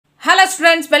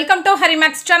students, welcome to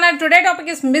Harimax channel. Today topic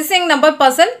is missing number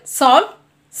puzzle. Solve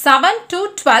 7 to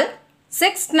 12,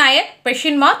 6, 9,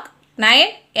 question mark, 9,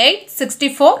 8,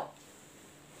 64.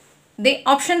 The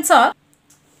options are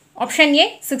option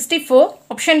A 64,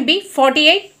 option B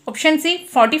 48, option C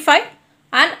 45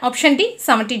 and option D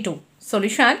 72.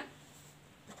 Solution.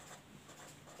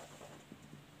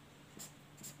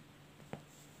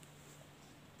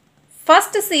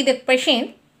 First see the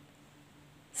question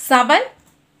 7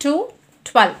 to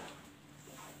 12.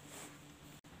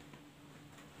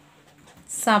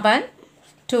 7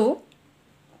 to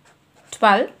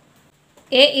 12.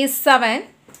 A is 7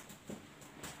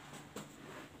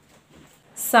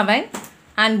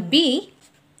 and B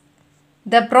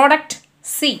the product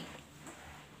C.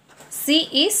 C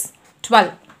is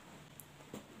 12.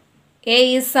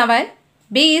 A is 7,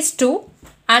 B is 2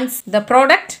 and the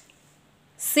product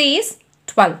C is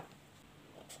 12.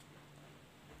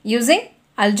 Using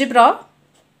algebra,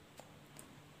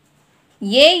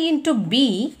 A into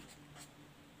B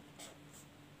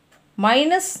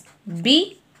minus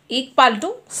B equal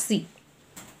to C.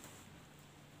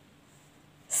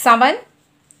 7,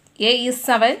 A is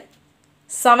 7,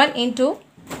 7 into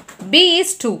B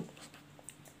is 2.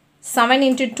 7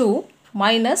 into 2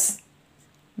 minus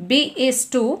B is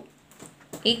 2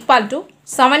 equal to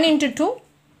 7 into 2,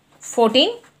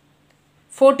 14.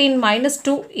 14 minus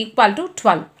 2 equal to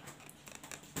 12.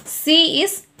 C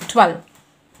is 12.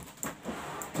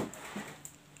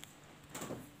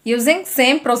 Using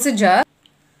same procedure,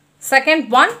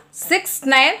 second one 6,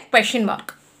 9 question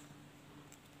mark.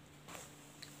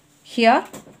 Here,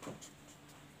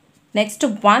 next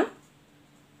one.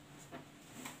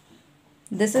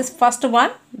 This is first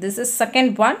one. This is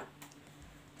second one.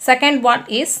 Second one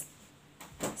is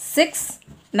 6,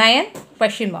 9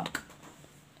 question mark.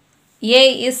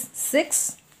 A is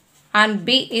 6 and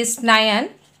B is 9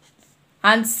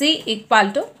 and C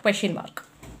equal to question mark.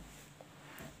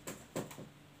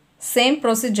 Same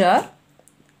procedure.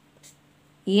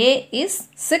 A is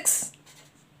 6.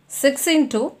 6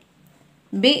 into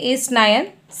B is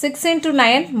 9. 6 into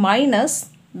 9 minus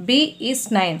B is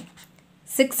 9.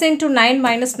 6 into 9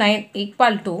 minus 9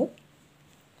 equal to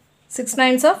 6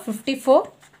 9s are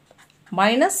 54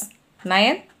 minus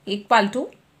 9 equal to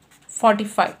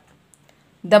 45.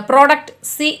 The product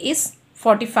C is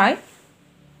 45.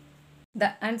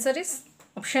 The answer is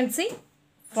option C,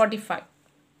 45.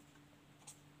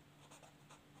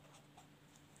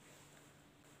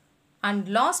 And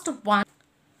last one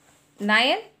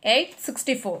 9, 8,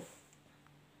 64.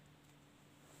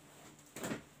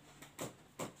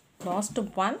 Last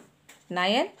one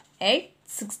 9, 8,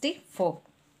 64.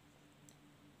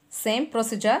 Same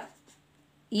procedure.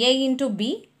 A into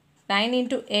B, 9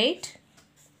 into 8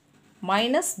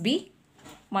 minus B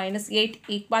minus 8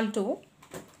 equal to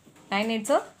 9 8s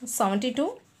are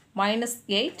 72 minus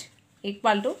 8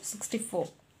 equal to 64.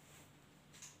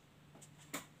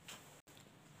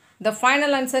 The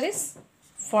final answer is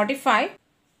 45.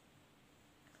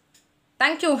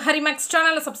 Thank you. Harimax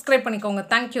channel subscribe பண்ணிக்கோங்க.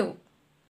 Thank you.